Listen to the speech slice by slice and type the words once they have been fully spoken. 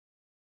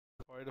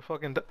Why the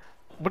fucking?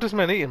 What this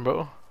man eating,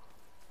 bro?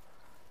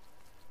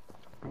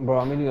 Bro,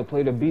 I'm eating a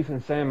plate of beef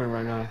and salmon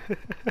right now.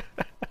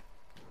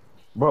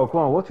 Bro, come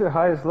on, what's your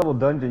highest level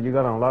dungeon you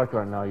got unlocked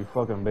right now, you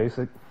fucking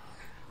basic?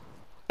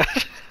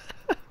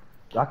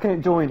 I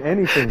can't join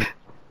anything.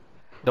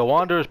 The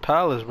Wanderer's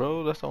Palace,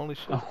 bro. That's the only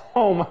shit.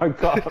 Oh my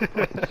god.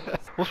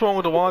 What's wrong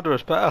with the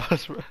Wanderer's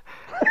Palace, bro?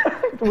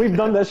 We've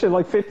done that shit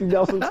like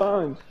 50,000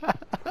 times.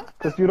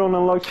 Cause you don't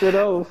unlock shit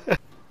else.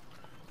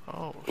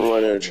 Oh, I'm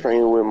right there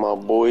training with my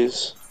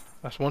boys.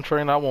 that's one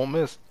train I won't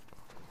miss.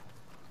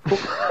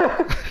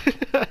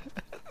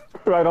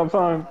 Right on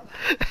time.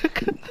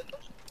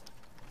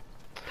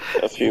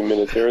 A few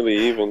minutes early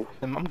even.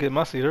 And I'm getting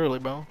my seat early,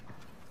 bro.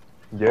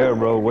 Yeah,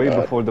 bro, way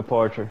God. before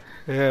departure.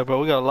 Yeah, bro.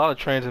 We got a lot of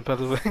trains in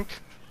Pennsylvania.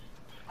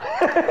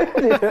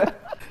 Yeah.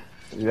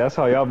 That's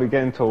how y'all be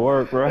getting to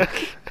work, bro.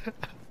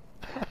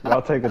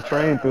 Y'all take a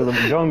train through the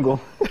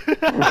jungle.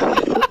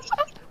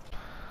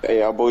 Hey,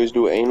 y'all boys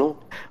do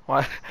anal?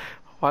 Why?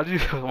 Why did you?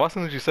 Why as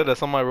soon as you said that,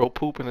 somebody wrote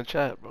poop in the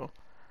chat, bro?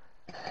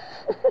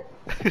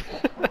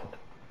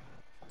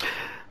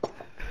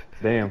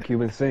 Damn,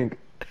 Cuban sync.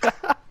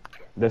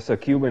 There's a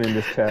Cuban in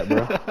this chat,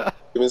 bro.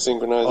 Even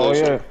synchronization. Oh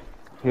yeah,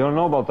 you don't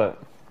know about that.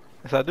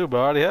 Yes, I do, bro.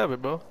 I already have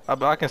it, bro.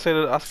 I can say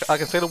the I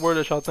can say the word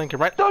that y'all thinking,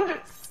 right?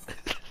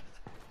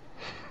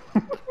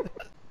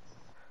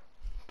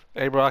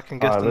 Hey, bro. I can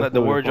guess Alright, let's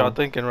the do word this y'all one.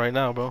 thinking right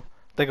now, bro.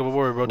 Think of a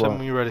word, bro. Tell me What?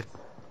 when you're ready.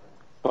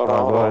 Hold on,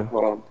 hold go on, ahead.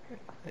 hold on.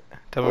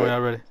 Tell me when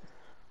you're ready.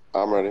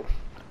 I'm ready.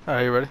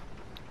 Alright, you ready?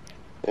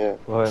 Yeah.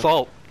 Go ahead.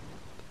 Salt.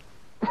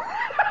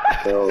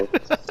 So,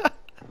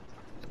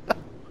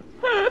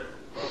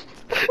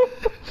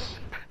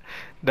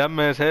 That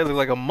man's head looks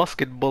like a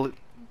musket bullet.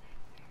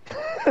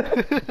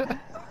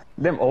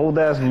 Them old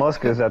ass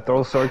muskets that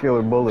throw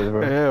circular bullets,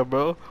 bro. Yeah,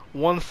 bro.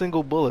 One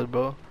single bullet,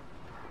 bro.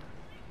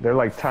 They're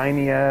like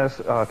tiny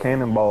ass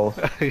cannonballs.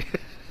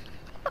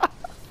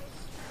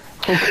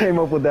 Who came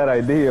up with that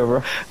idea,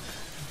 bro?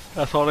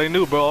 That's all they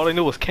knew, bro. All they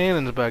knew was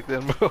cannons back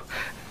then, bro.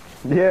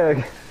 Yeah,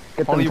 get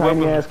them Only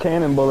tiny weapon- ass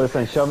cannon bullets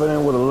and shove it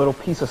in with a little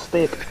piece of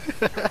stick.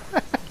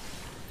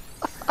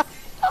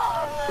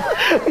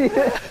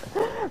 Yeah.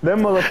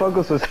 Them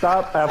motherfuckers would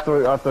stop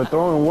after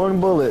throwing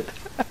one bullet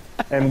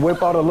and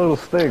whip out a little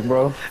stick,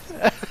 bro.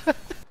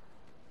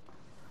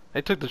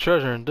 They took the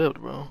treasure and dipped,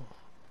 bro.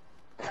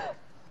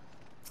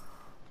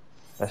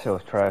 That shit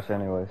was trash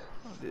anyways.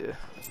 Yeah.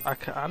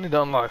 I need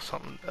to unlock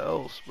something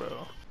else,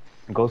 bro.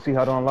 Go see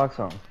how to unlock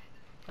something.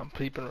 I'm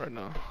peeping right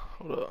now.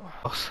 Hold up.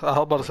 I was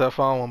about to say I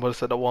found one, but it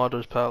said the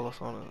Wanderer's Palace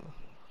on it.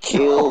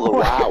 kill the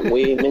white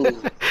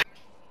women.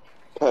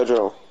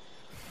 Pedro,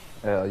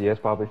 Yes,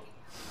 Poppy.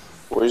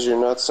 where's your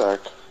nutsack?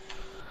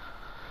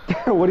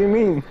 What do you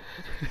mean?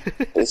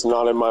 It's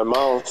not in my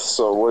mouth,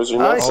 so where's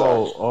your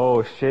nutsack?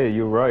 Oh shit,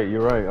 you're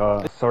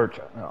right. Search.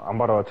 I'm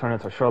about to turn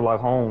into Sherlock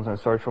Holmes and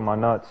search for my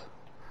nuts.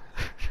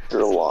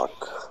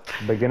 Sherlock.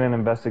 Begin an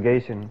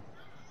investigation.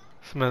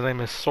 This man's name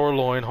is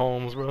Sorloin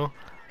Holmes, bro.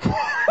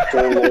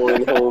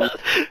 Sirloin home.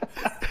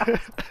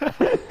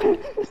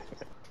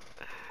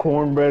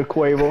 Cornbread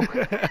Quavo.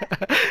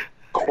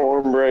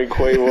 Cornbread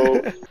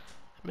Quavo.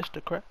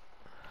 Mr. Crab.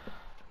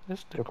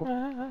 Mr.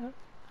 Crab.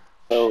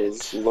 That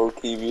was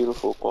low-key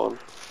beautiful, Quan.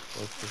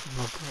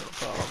 No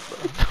problem,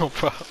 bro. No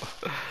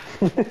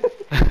problem.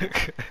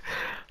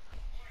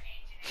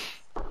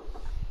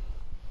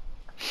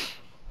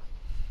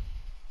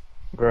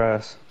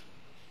 Grass.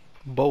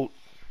 Boat.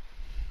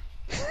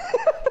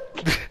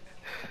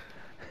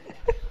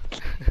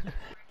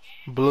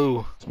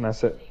 Blue.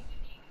 Smash it.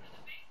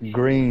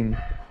 Green.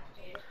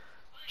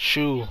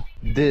 Shoe.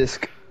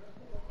 Disc.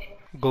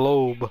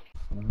 Globe.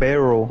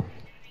 Barrel.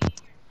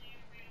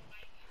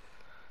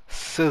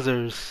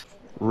 Scissors.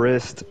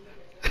 Wrist.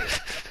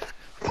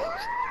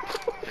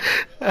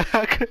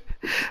 I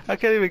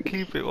can't even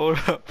keep it. Hold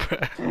up,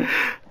 bro.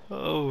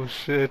 Oh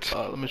shit.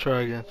 Let me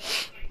try again.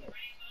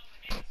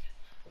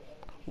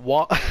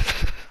 What?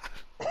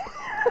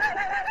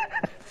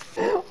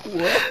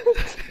 What?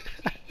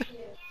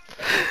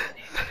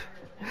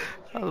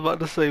 I was about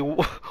to say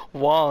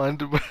wand,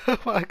 bro.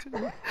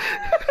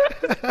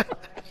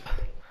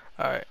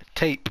 Alright,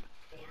 tape.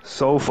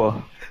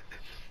 Sofa.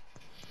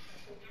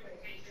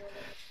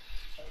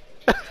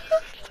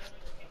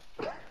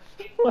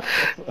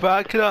 But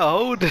I cannot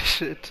hold this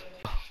shit.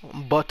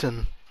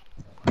 Button.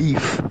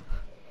 Beef.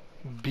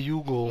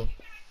 Bugle.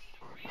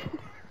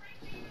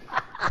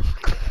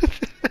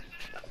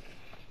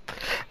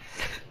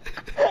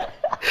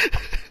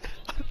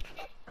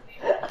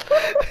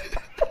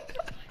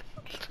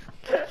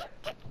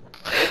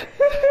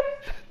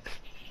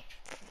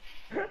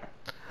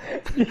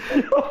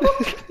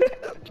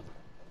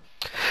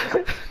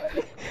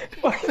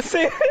 Why you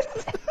say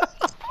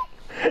that?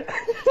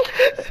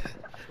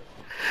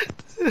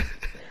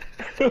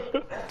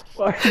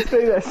 Why you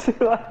say that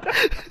shit like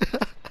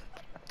that?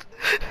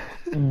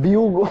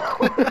 Bugle.